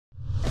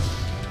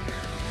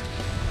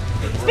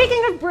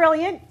Speaking of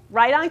brilliant,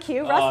 right on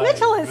cue, Russ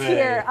Mitchell is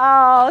here.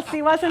 Oh,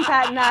 see, wasn't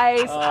that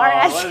nice?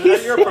 Our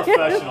SEC you're a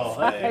professional.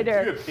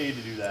 Insider. You get paid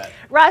to do that.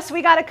 Russ,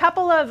 we got a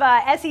couple of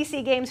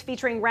SEC games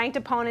featuring ranked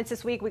opponents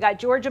this week. We got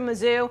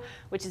Georgia-Mizzou,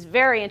 which is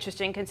very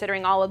interesting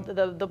considering all of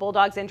the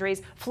Bulldogs'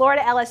 injuries,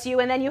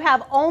 Florida-LSU, and then you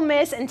have Ole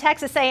Miss and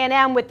Texas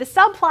A&M, with the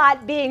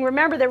subplot being,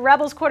 remember that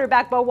Rebels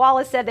quarterback Bo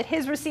Wallace said that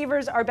his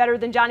receivers are better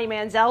than Johnny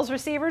Manziel's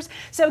receivers.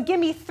 So give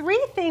me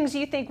 3 things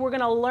you think we're going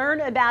to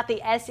learn about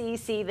the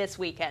SEC this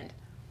weekend.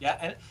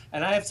 Yeah,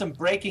 and I have some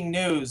breaking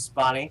news,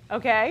 Bonnie.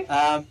 Okay.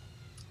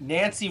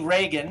 Nancy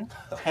Reagan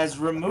has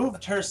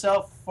removed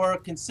herself for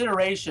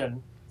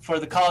consideration for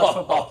the College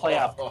Football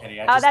Playoff Committee.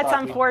 Oh, that's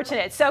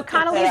unfortunate. So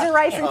Condoleezza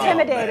Rice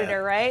intimidated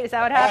her, right? Is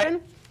that what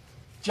happened?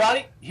 Right.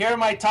 Johnny, here are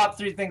my top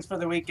 3 things for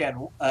the weekend.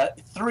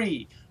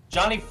 3,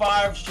 Johnny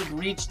Favre should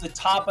reach the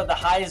top of the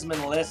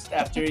Heisman list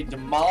after he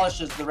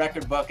demolishes the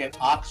record book at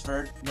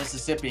Oxford,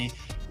 Mississippi,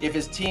 if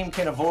his team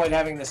can avoid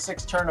having the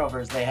 6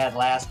 turnovers they had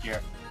last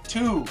year.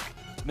 2,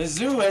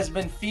 Mizzou has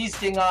been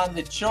feasting on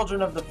the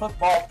children of the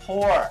football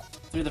poor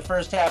through the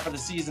first half of the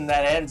season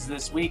that ends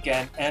this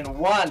weekend. And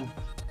 1,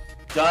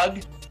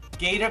 Doug,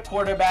 Gator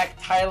quarterback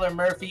Tyler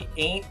Murphy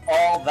ain't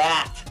all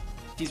that.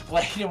 He's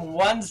played in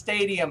one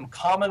stadium,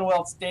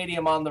 Commonwealth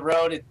Stadium on the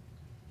road.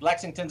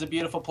 Lexington's a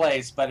beautiful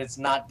place, but it's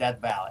not Death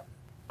Valley.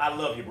 I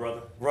love you,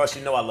 brother. Russ,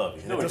 you know I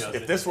love you. No,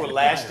 if this were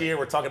last year,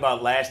 we're talking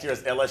about last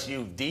year's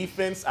LSU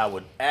defense, I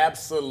would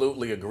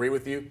absolutely agree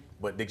with you.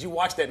 But did you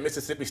watch that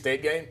Mississippi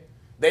State game?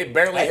 They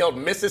barely held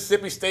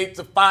Mississippi State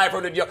to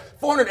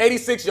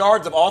 486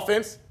 yards of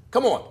offense.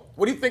 Come on.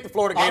 What do you think the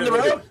Florida Gators are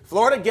going to do?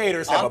 Florida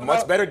Gators have a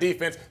much better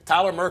defense.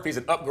 Tyler Murphy's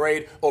an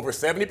upgrade. Over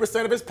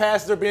 70% of his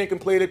passes are being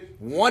completed.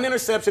 1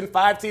 interception,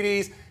 5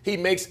 TDs. He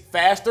makes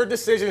faster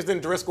decisions than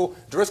Driscoll.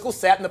 Driscoll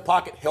sat in the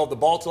pocket, held the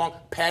ball too long,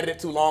 patted it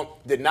too long,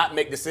 did not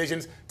make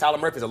decisions. Tyler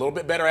Murphy's a little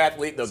bit better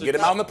athlete. They'll get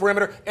him out on the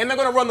perimeter, and they're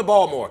going to run the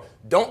ball more.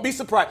 Don't be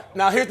surprised.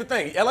 Now, here's the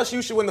thing.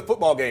 LSU should win the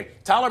football game.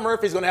 Tyler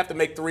Murphy's going to have to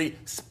make 3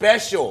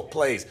 special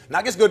plays.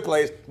 Not just good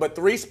plays, but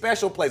 3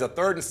 special plays. A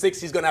 3rd and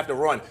 6 he's going to have to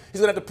run. He's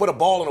going to have to put a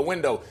ball in a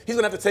window. He's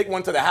going to have to take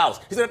one to the house.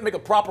 He's going to have to make a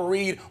proper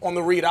read on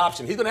the read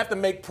option. He's going to have to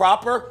make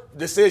proper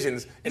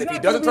decisions. And if he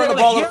doesn't turn the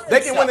ball over,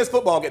 they can win this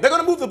football game. They're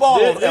going to move the ball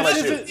over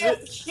LSU.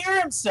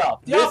 Hear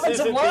himself. The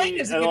offensive line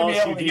isn't going to be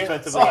able to hear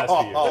himself.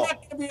 They're not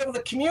going to be able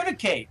to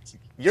communicate.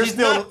 He's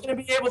not going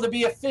to be able to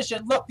be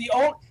efficient. Look,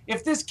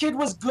 if this kid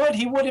was good,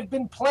 he would have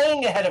been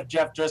playing ahead of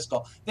Jeff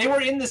Driscoll. They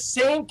were in the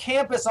same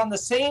campus on the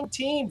same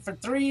team for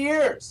 3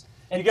 years.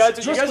 And you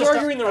guys are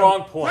arguing the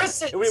wrong point.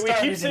 We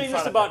keep saying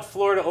this about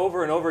Florida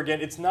over and over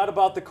again. It's not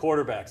about the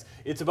quarterbacks.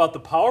 It's about the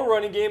power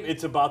running game.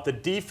 It's about the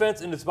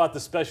defense, and it's about the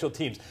special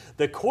teams.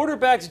 The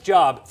quarterback's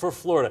job for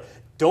Florida,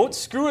 don't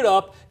screw it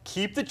up.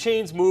 Keep the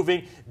chains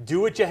moving. Do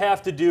what you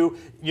have to do.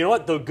 You know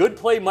what? The good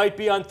play might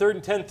be on 3rd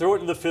and 10. Throw it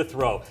in the 5th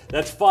row.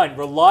 That's fine.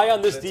 Rely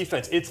on this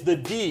defense. It's the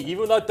D,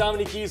 even without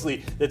Dominique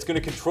Easley, that's going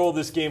to control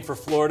this game for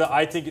Florida.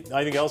 I think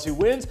LSU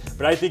wins,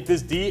 but I think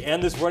this D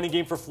and this running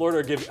game for Florida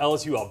will give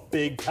LSU a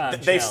big-time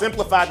challenge. They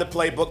simplified the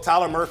playbook.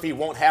 Tyler Murphy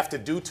won't have to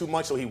do too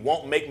much, so he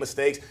won't make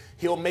mistakes.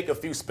 He'll make a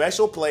few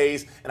special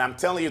plays, and I'm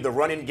telling you, the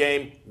running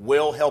game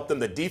will help them.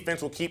 The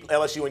defense will keep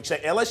LSU in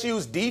check.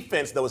 LSU's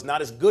defense, though, is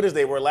not as good as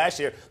they were last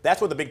year. That's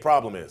what the big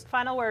problem is.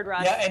 Final word,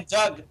 Russ. Yeah, and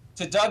Doug,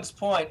 to Doug's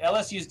point,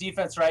 LSU's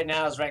defense right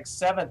now is ranked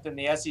 7th in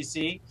the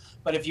SEC.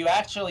 But if you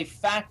actually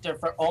factor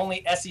for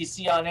only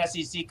SEC on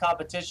SEC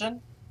competition,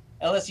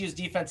 LSU's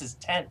defense is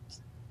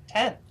 10th.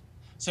 10th.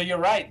 So you're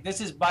right.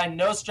 This is by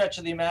no stretch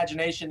of the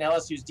imagination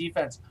LSU's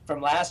defense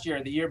from last year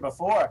or the year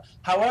before.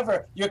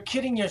 However, you're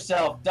kidding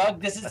yourself,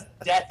 Doug. This is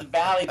Death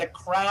Valley. The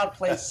crowd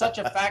plays such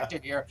a factor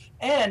here.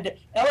 And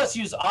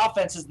LSU's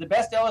offense is the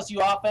best LSU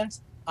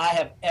offense I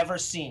have ever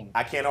seen.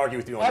 I can't argue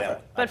with you on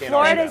that. But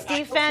Florida's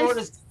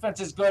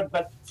defense is good,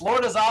 but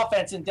Florida's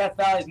offense in Death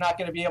Valley is not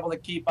going to be able to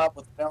keep up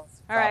with them.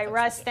 All right,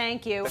 Russ,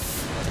 thank you.